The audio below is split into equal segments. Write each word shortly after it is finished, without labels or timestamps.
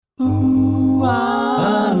This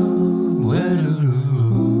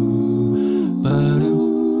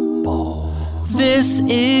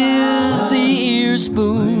is the Ear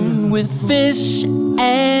Spoon with Fish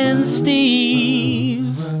and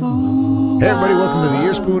Steve. Hey everybody, welcome to the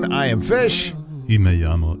Ear Spoon. I am Fish. Y me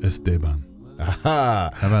llamo Esteban.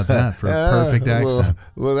 Aha. How about that for a perfect accent?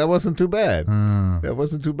 Well, that wasn't too bad. That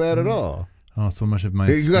wasn't too bad at all. Oh, so much of my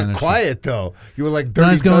You Spanish. got quiet though. You were like No, I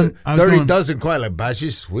 30 was going- dozen quiet, like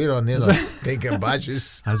baches. We don't need no stinking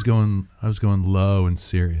baches. I was going low and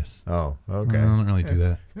serious. Oh, okay. I don't really do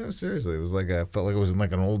that. No, seriously, it was like I felt like it was in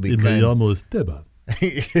like an oldie Y me kind. llamo Esteban.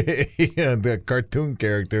 Yeah, the cartoon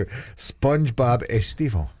character SpongeBob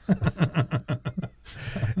Estivo.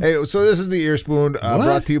 Hey, so this is the Ear Spoon,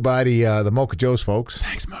 brought to you by the Mocha Joe's folks.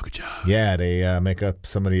 Thanks, Mocha Joe. Yeah, they make up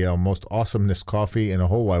some of the most awesomeness coffee in the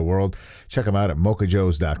whole wide world. Check them out at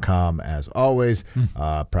mochajoes.com. As always,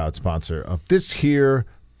 proud sponsor of this here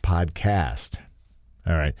podcast.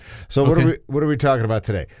 All right. So what are we talking about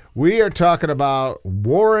today? We are talking about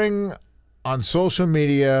warring on social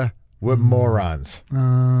media with morons.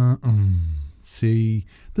 See,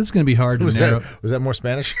 this is going to be hard to narrow. Was that more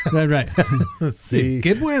Spanish? Right. See.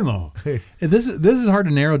 Qué bueno. This is hard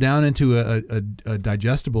to narrow down into a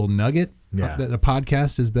digestible nugget that a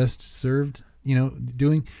podcast is best served,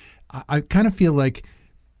 doing. I kind of feel like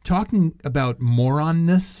talking about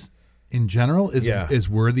moronness in general is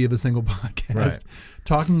worthy of a single podcast. Right.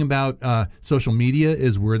 Talking about social media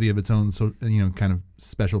is worthy of its own kind of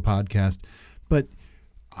special podcast. But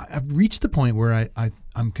I've reached the point where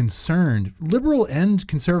I'm concerned, liberal and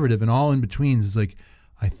conservative and all in betweens, is like,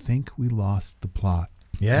 I think we lost the plot.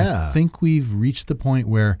 Yeah. I think we've reached the point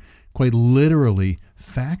where, quite literally,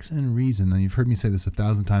 facts and reason, and you've heard me say this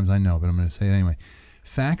 1,000 times, I know, but I'm going to say it anyway.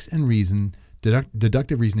 Facts and reason,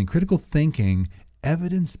 deductive reasoning, critical thinking,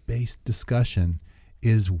 evidence-based discussion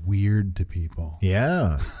is weird to people.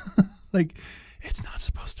 Yeah. Like, it's not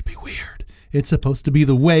supposed to be weird. It's supposed to be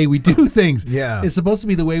the way we do things. Yeah. It's supposed to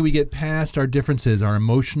be the way we get past our differences, our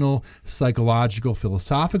emotional, psychological,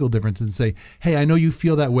 philosophical differences, and say, hey, I know you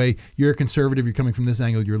feel that way. You're a conservative. You're coming from this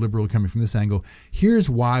angle. You're a liberal coming from this angle. Here's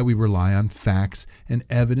why we rely on facts and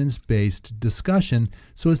evidence-based discussion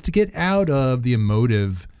so as to get out of the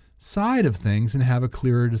emotive side of things and have a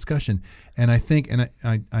clearer discussion. And I think, and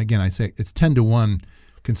I say it's 10-1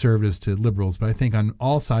 conservatives to liberals, but I think on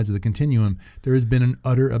all sides of the continuum, there has been an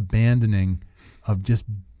utter abandoning of just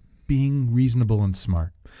being reasonable and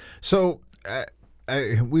smart. So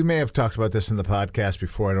we may have talked about this in the podcast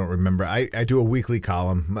before. I don't remember. I do a weekly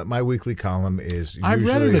column. My weekly column is usually... I've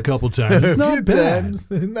read it a couple times. It's not bad.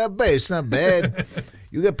 Not bad. It's not bad.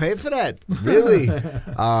 You get paid for that, really.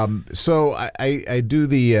 So I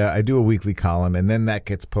do a weekly column, and then that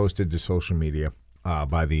gets posted to social media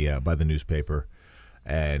by the newspaper.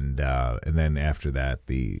 And then after that,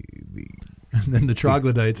 and then the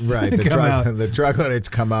troglodytes come out. The troglodytes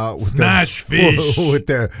come out with Smash fish with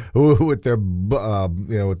their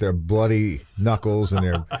bloody knuckles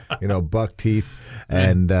and their buck teeth,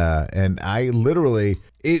 and I literally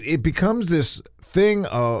it becomes this thing,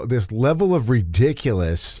 this level of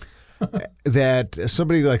ridiculous that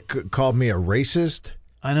somebody called me a racist.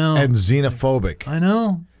 I know, and xenophobic. I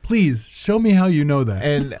know. Please show me how you know that.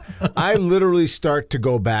 And I literally start to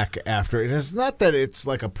go back after it. And it's not that it's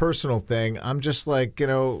like a personal thing. I'm just like,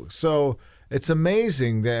 so it's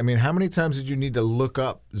amazing that, how many times did you need to look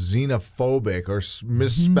up xenophobic or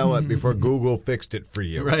misspell it before Google fixed it for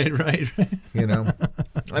you? Right. Look,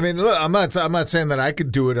 I'm not saying that I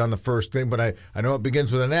could do it on the first thing, but I know it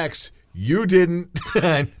begins with an X. You didn't.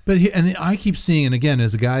 But I keep seeing, and again,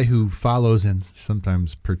 as a guy who follows and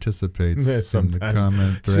sometimes participates in the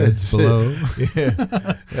comment threads below.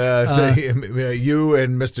 You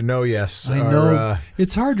and Mr. No Yes. I know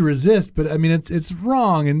it's hard to resist, but it's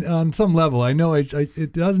wrong, and on some level, I know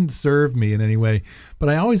it doesn't serve me in any way. But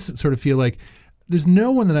I always sort of feel like there's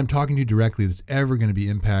no one that I'm talking to directly that's ever going to be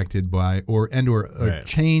impacted by or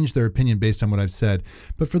change their opinion based on what I've said.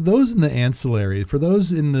 But for those in the ancillary, for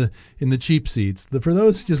those in the cheap seats, for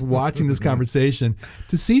those just watching this conversation,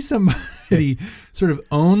 to see somebody sort of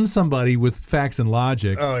own somebody with facts and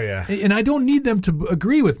logic. Oh yeah. And I don't need them to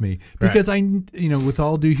agree with me because with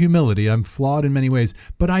all due humility, I'm flawed in many ways,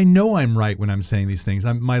 but I know I'm right when I'm saying these things.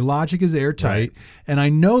 My logic is airtight, and I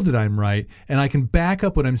know that I'm right, and I can back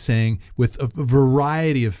up what I'm saying with a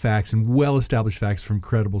variety of facts and well-established facts from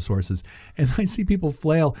credible sources. And I see people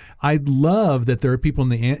flail. I love that there are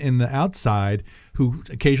people in the outside who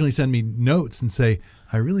occasionally send me notes and say,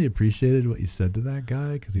 I really appreciated what you said to that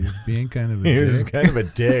guy because he was being kind of a He was dick. kind of a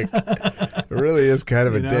dick. It really is kind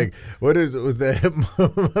of a dick. What was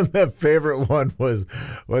that favorite one was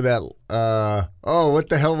when that what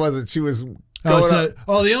the hell was it? She was the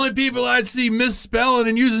only people I see misspelling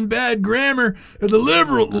and using bad grammar are the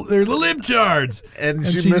libtards. and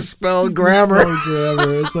she misspelled grammar.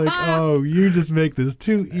 It's like, oh, you just make this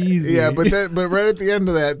too easy. Yeah, but right at the end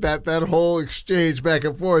of that whole exchange back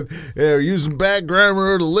and forth, they're using bad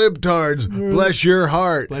grammar or the libtards. Bless your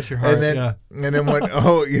heart. Bless your heart. And then when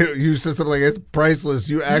you said something like it's priceless,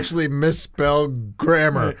 you actually misspelled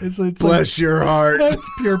grammar. It's Bless your heart. That's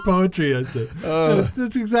pure poetry. I said.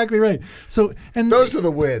 That's exactly right. So, and Those are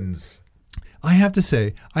the wins. I have to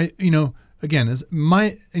say, again,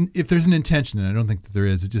 if there's an intention, and I don't think that there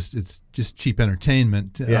is, it's just cheap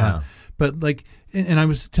entertainment. Yeah. But like, and I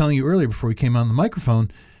was telling you earlier before we came on the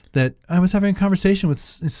microphone that I was having a conversation with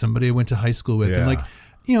somebody I went to high school with, and like,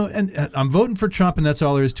 and I'm voting for Trump, and that's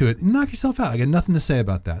all there is to it. Knock yourself out. I got nothing to say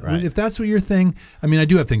about that. Right. If that's what your thing, I mean, I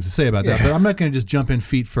do have things to say about that, but I'm not going to just jump in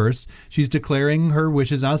feet first. She's declaring her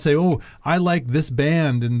wishes. I'll say, oh, I like this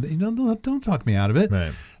band, and don't talk me out of it.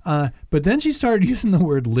 Right. But then she started using the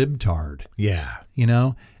word libtard. Yeah.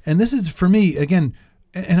 And this is for me again.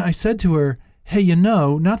 And I said to her, hey,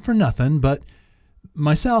 not for nothing, but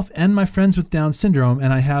myself and my friends with Down syndrome,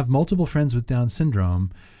 and I have multiple friends with Down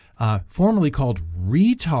syndrome, formerly called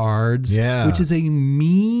retards, which is a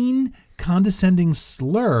mean, condescending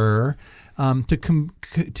slur to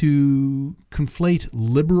conflate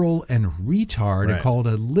liberal and retard and call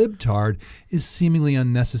it a libtard is seemingly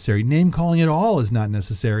unnecessary. Name calling at all is not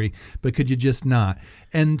necessary, but could you just not?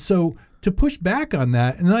 And so to push back on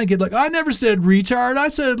that, and then I get like, I never said retard, I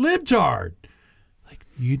said libtard. Like,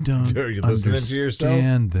 you don't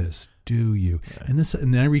understand this, do you? Yeah. And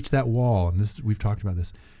then I reach that wall, and we've talked about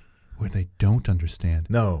this, where they don't understand.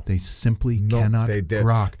 No. They simply cannot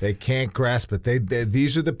grok. They can't grasp it.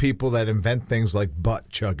 These are the people that invent things like butt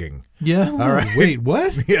chugging. Yeah. All right. Wait,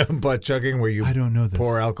 what? Yeah, butt chugging, where you I don't know this.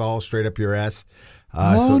 pour alcohol straight up your ass.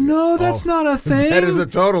 That's not a thing. That is a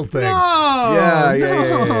total thing. No.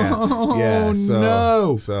 Yeah.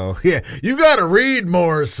 So you got to read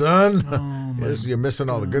more, son. You're missing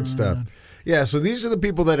all the good stuff. Yeah, so these are the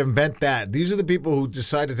people that invent that. These are the people who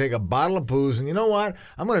decide to take a bottle of booze and, you know what?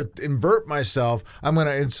 I'm going to invert myself. I'm going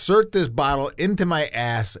to insert this bottle into my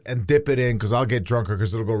ass and dip it in because I'll get drunker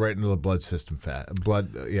because it'll go right into the blood system.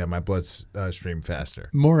 My bloodstream faster.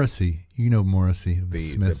 Morrissey, Morrissey of the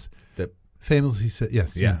Smiths. Famously said,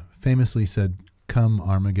 yes. Yeah. Famously said, "Come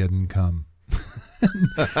Armageddon, come."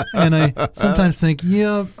 And I sometimes think,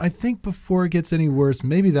 I think before it gets any worse,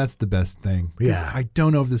 maybe that's the best thing. Yeah. I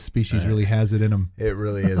don't know if this species really has it in them. It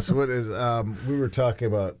really is. What is? We were talking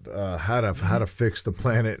about how to fix the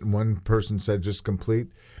planet, and one person said just complete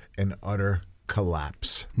and utter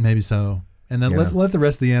collapse. Maybe so. And then let the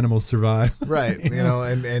rest of the animals survive. Right. And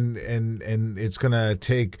it's going to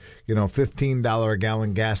take, $15 a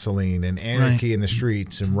gallon gasoline and anarchy in the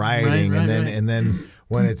streets and rioting. And then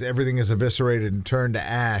when everything is eviscerated and turned to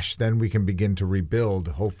ash, then we can begin to rebuild,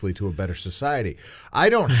 hopefully, to a better society. I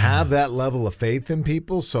don't have that level of faith in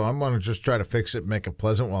people, so I'm going to just try to fix it, make it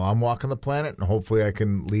pleasant while I'm walking the planet, and hopefully I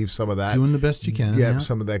can leave some of that. Doing the best you can. Yeah,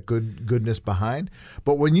 some of that goodness behind.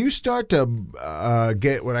 But when you start to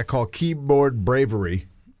get what I call keyboard bravery,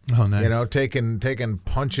 oh, nice. Taking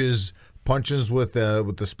punches with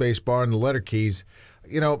the space bar and the letter keys,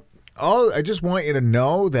 I just want you to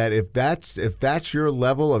know that if that's your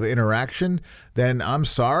level of interaction, then I'm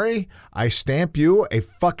sorry. I stamp you a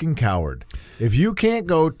fucking coward. If you can't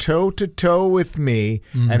go toe to toe with me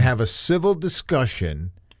and have a civil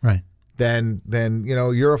discussion, right? Then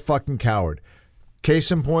you're a fucking coward.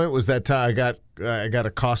 Case in point was that time I got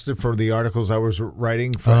accosted for the articles I was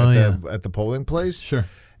writing at the polling place. Sure.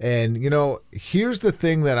 And, here's the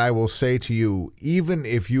thing that I will say to you, even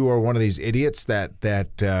if you are one of these idiots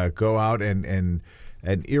that go out and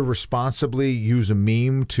irresponsibly use a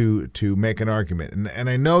meme to make an argument. And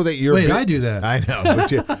I know that you're... Wait, I do that. I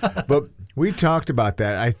know. But we talked about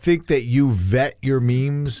that. I think that you vet your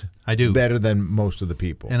memes I do better than most of the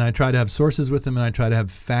people. And I try to have sources with them, and I try to have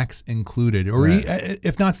facts included. Or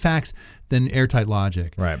if not facts, then airtight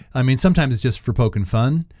logic. Right. I mean, sometimes it's just for poking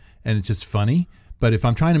fun, and it's just funny. But if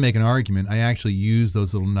I'm trying to make an argument, I actually use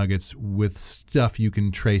those little nuggets with stuff you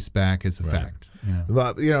can trace back as a fact.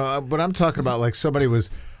 But I'm talking about like somebody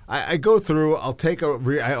was. I go through. I'll take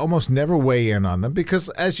I almost never weigh in on them because,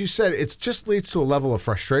 as you said, it just leads to a level of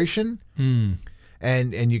frustration,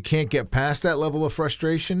 and you can't get past that level of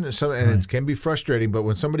frustration. And it can be frustrating. But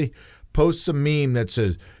when somebody posts a meme that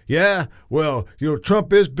says, yeah, well,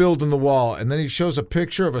 Trump is building the wall. And then he shows a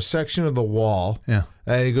picture of a section of the wall. Yeah.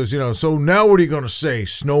 And he goes, so now what are you going to say,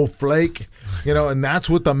 snowflake? And that's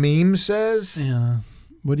what the meme says? Yeah.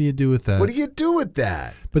 What do you do with that? What do you do with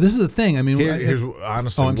that? But this is the thing. I mean, here's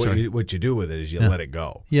honestly what you do with it is you let it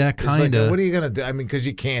go. Yeah, kind of. What are you going to do? I mean, because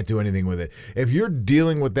you can't do anything with it. If you're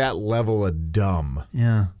dealing with that level of dumb.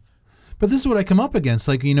 Yeah. But this is what I come up against.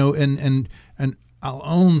 Like, and I'll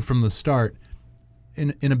own from the start.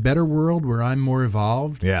 In a better world where I'm more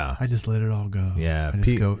evolved, I just let it all go. Yeah, I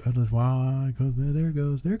just go, wow, it goes there it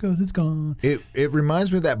goes, it's gone. It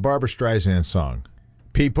reminds me of that Barbra Streisand song,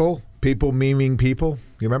 People memeing people.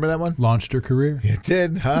 You remember that one? Launched her career. It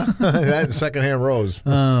did, huh? That Secondhand Rose.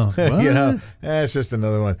 Oh, what? That's just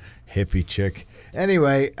another one. Hippie chick.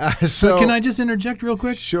 Anyway, so can I just interject real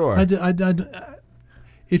quick? Sure.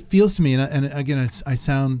 It feels to me, and again, I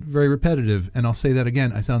sound very repetitive, and I'll say that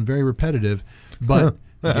again. I sound very repetitive, but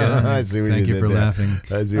I see what thank you for there. laughing.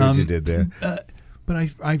 I see what you did there. But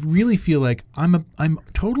I really feel like I'm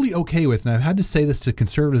totally okay with, and I've had to say this to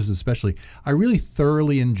conservatives especially, I really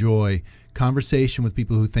thoroughly enjoy conversation with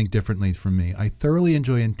people who think differently from me. I thoroughly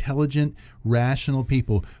enjoy intelligent, rational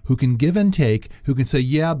people who can give and take, who can say,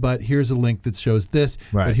 yeah, but here's a link that shows this,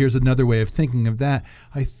 but here's another way of thinking of that.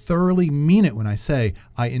 I thoroughly mean it when I say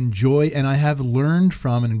I enjoy, and I have learned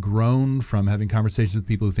from and grown from having conversations with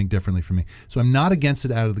people who think differently from me. So I'm not against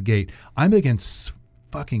it out of the gate. I'm against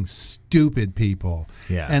fucking stupid people.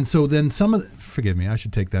 Yeah. And so then forgive me, I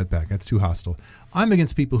should take that back. That's too hostile. I'm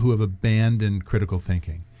against people who have abandoned critical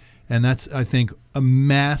thinking. And that's, I think, a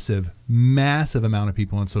massive, massive amount of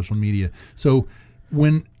people on social media. So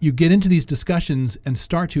when you get into these discussions and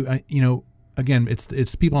start to, again,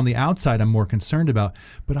 it's people on the outside I'm more concerned about,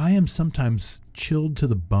 but I am sometimes chilled to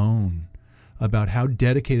the bone about how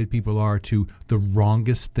dedicated people are to the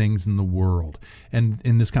wrongest things in the world. And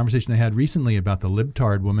in this conversation I had recently about the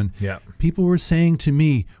libtard woman, people were saying to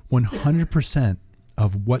me 100%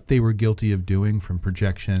 of what they were guilty of doing, from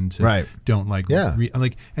projection to don't like.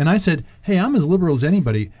 And I said, hey, I'm as liberal as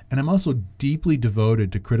anybody, and I'm also deeply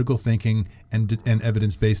devoted to critical thinking and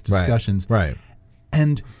evidence-based discussions. Right.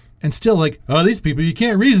 And still like, oh, these people, you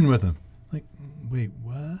can't reason with them. Like, wait,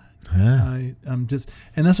 what? I'm just,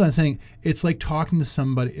 and that's what I'm saying. It's like talking to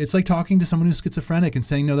somebody. It's like talking to someone who's schizophrenic and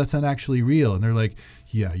saying, no, that's not actually real. And they're like,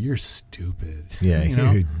 yeah, you're stupid. Yeah,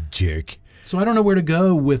 you're a jerk. So I don't know where to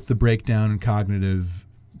go with the breakdown in cognitive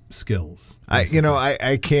skills. I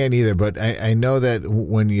can't either, but I know that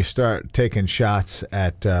when you start taking shots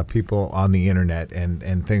at people on the internet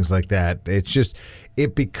and things like that,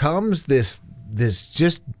 it becomes this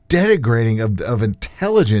just denigrating of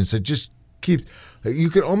intelligence. It just keeps.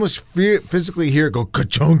 You can almost physically hear it go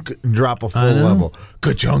ka-chunk and drop a full level.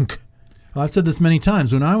 Ka-chunk. Well, I've said this many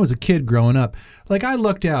times. When I was a kid growing up, like I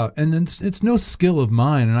lucked out, and it's no skill of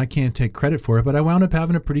mine, and I can't take credit for it, but I wound up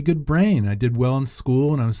having a pretty good brain. I did well in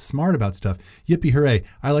school, and I was smart about stuff. Yippee hooray.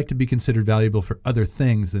 I like to be considered valuable for other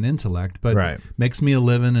things than intellect, but it makes me a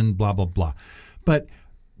living and blah, blah, blah. But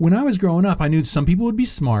when I was growing up, I knew some people would be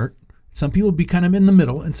smart, some people would be kind of in the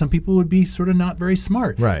middle, and some people would be sort of not very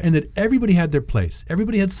smart. Right. And that everybody had their place.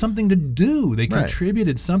 Everybody had something to do. They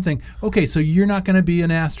contributed something. Okay, so you're not going to be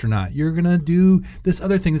an astronaut. You're going to do this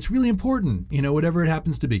other thing that's really important, whatever it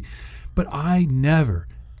happens to be. But I never,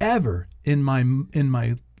 ever in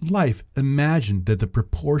my life imagined that the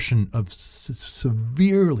proportion of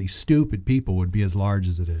severely stupid people would be as large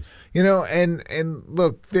as it is. And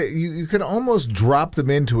look, you can almost drop them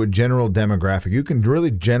into a general demographic. You can really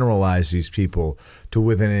generalize these people to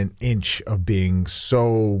within an inch of being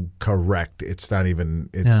so correct. It's not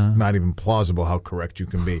even plausible how correct you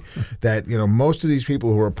can be. That, most of these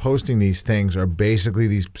people who are posting these things are basically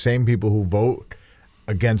these same people who vote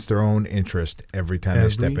against their own interest every time they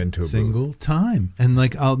step into a single time. And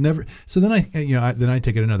like, I'll never. So then I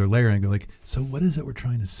take it another layer and go like, so what is it we're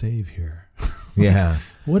trying to save here? Yeah.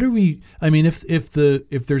 What are we? I mean, if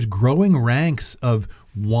there's growing ranks of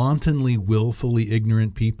wantonly, willfully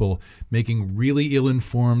ignorant people making really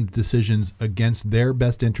ill-informed decisions against their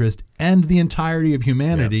best interest and the entirety of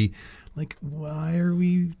humanity. Like, why are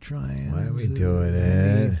we trying? Why are we doing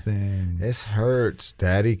it? This hurts,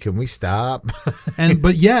 Daddy. Can we stop?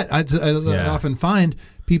 But yet, I often find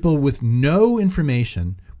people with no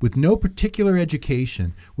information, with no particular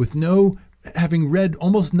education, with no having read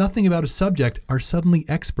almost nothing about a subject, are suddenly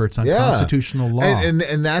experts on constitutional law.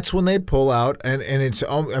 And that's when they pull out, and it's.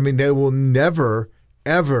 I mean, they will never,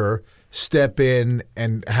 ever step in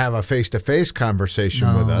and have a face-to-face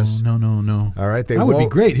conversation with us. No. All right, That would be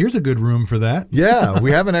great. Here's a good room for that. Yeah,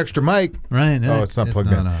 we have an extra mic. Right. Oh, it's not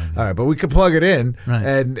plugged in. All right, but we can plug it in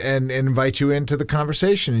and invite you into the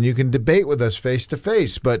conversation, and you can debate with us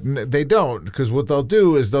face-to-face. But they don't, because what they'll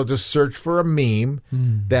do is they'll just search for a meme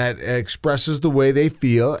that expresses the way they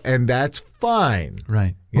feel, and that's fine.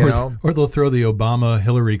 Right. You know? Or they'll throw the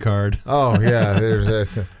Obama-Hillary card. Oh, yeah. There's a...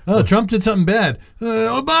 Oh, Trump did something bad.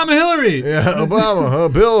 Obama-Hillary. Yeah,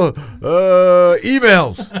 Obama. Bill,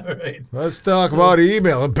 emails. Right. Let's talk about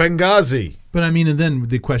email. Benghazi. But I mean, and then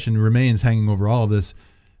the question remains hanging over all of this.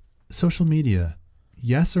 Social media,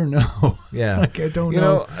 yes or no? Yeah. Like, I don't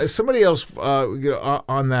know. Somebody else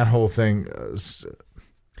on that whole thing...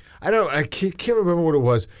 I can't remember what it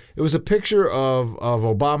was. It was a picture of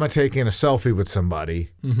Obama taking a selfie with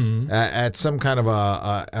somebody at some kind of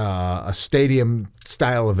a stadium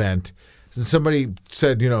style event. And somebody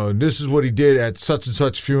said, this is what he did at such and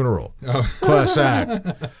such funeral. Oh. Class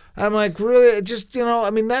act. I'm like, really? Just,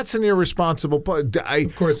 that's an irresponsible part.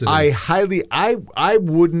 Of course it is. I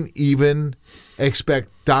wouldn't even expect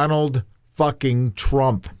Donald fucking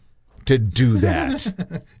Trump to do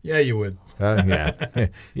that. Yeah, you would. Yeah. Of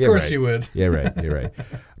course you would. Yeah, right. You're right.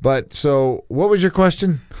 But so what was your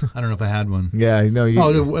question? I don't know if I had one. Yeah, no.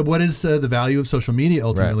 What is the value of social media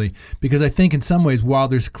ultimately? Right. Because I think in some ways, while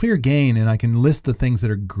there's clear gain, and I can list the things that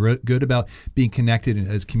are good about being connected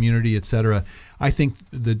as community, et cetera, I think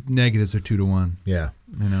the negatives are 2 to 1. Yeah.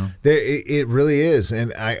 It really is.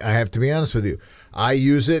 And I have to be honest with you. I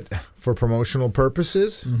use it for promotional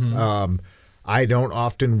purposes. I don't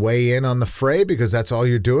often weigh in on the fray because that's all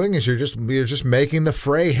you're doing is you're just making the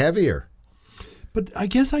fray heavier. But I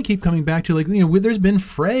guess I keep coming back to there's been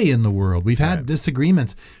fray in the world. We've had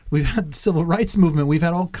disagreements. We've had civil rights movement. We've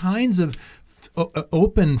had all kinds of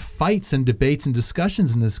open fights and debates and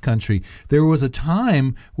discussions in this country. There was a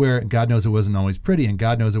time where God knows it wasn't always pretty and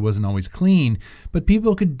God knows it wasn't always clean, but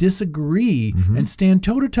people could disagree and stand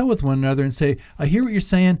toe-to-toe with one another and say, I hear what you're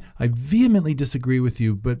saying, I vehemently disagree with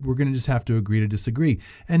you, but we're going to just have to agree to disagree.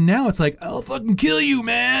 And now it's like, I'll fucking kill you,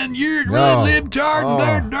 man. You're really libtard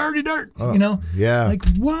and dirty dirt. Yeah. Like,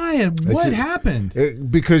 why? What happened?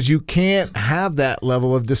 Because you can't have that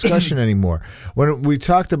level of discussion anymore. When we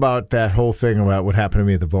talked about that whole thing about what happened to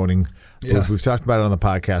me at the voting booth. We've talked about it on the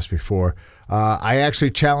podcast before. I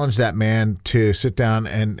actually challenged that man to sit down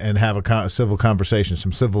and have a civil conversation,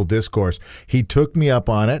 some civil discourse. He took me up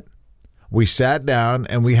on it. We sat down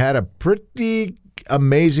and we had a pretty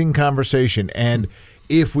amazing conversation. And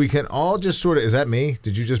if we can all just sort of, is that me?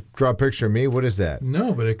 Did you just draw a picture of me? What is that?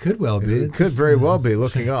 No, but it could well be. It could very well be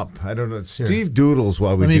looking up. I don't know. Steve doodles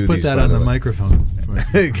while we do these. Let me put that on the microphone.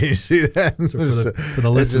 Can you see that? So for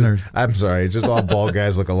the listeners. I'm sorry. Just all bald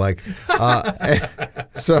guys look alike.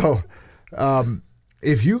 So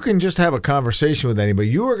if you can just have a conversation with anybody,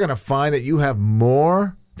 you are going to find that you have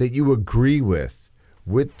more that you agree with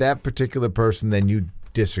that particular person than you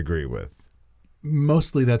disagree with.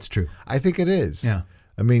 Mostly that's true. I think it is. Yeah.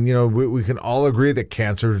 I mean, we can all agree that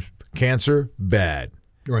cancer, bad.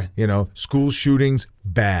 Right. School shootings,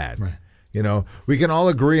 bad. Right. We can all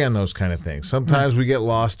agree on those kind of things. Sometimes we get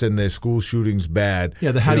lost in the school shootings bad.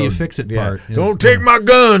 Yeah, the how do you fix it part. Don't take my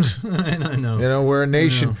guns. I know. We're a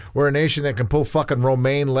nation. We're a nation that can pull fucking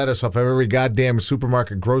romaine lettuce off of every goddamn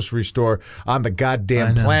supermarket, grocery store on the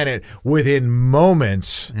goddamn planet within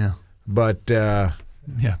moments. Yeah. But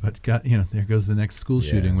there goes the next school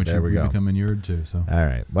shooting, which we become inured to. So. All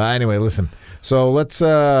right. Well, anyway, listen. So let's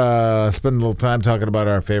spend a little time talking about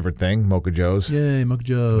our favorite thing, Mocha Joe's. Yay, Mocha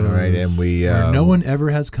Joe's. All right, and where no one ever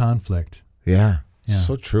has conflict. Yeah.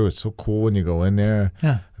 So true. It's so cool when you go in there.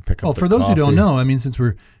 Yeah. Pick up for those who don't know, since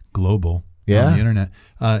we're global on the internet,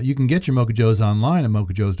 you can get your Mocha Joe's online at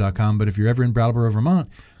mochajoes.com. But if you're ever in Brattleboro, Vermont,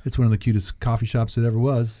 it's one of the cutest coffee shops that ever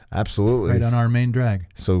was. Absolutely. Right on our main drag.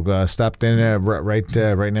 So stop in there right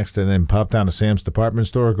next to them. Pop down to Sam's Department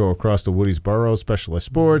Store. Go across to Woody's Burrow, Specialized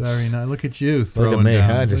Sports. Very nice. Look at you throwing Look at me.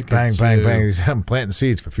 Down. Just bang. I'm planting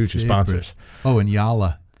seeds for future sponsors. Oh, and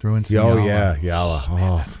Yala. Throw in some Yala. Oh, yeah. Yala.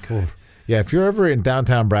 Oh, that's good. Yeah, if you're ever in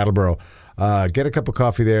downtown Brattleboro, get a cup of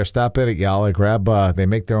coffee there. Stop in at Yala. Grab. They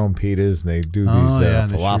make their own pitas and they do these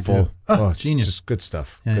falafel. Sure genius! Just good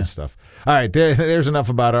stuff. Good stuff. All right, there's enough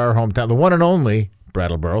about our hometown. The one and only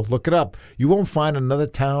Brattleboro. Look it up. You won't find another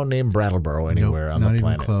town named Brattleboro anywhere on the planet.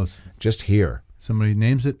 Not even close. Just here. Somebody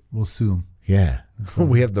names it, we'll sue them. Yeah.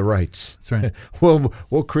 We have the rights. That's right.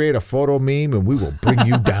 We'll create a photo meme and we will bring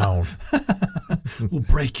you down. We'll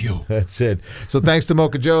break you. That's it. So thanks to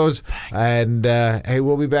Mocha Joe's. And hey,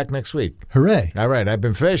 we'll be back next week. Hooray. All right. I've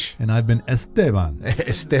been Fish. And I've been Esteban.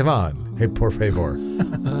 Esteban. Hey, por favor.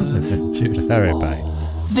 Cheers. All right. Bye.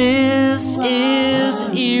 This is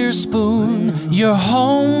Ear Spoon, your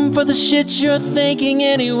home for the shit you're thinking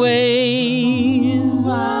anyway.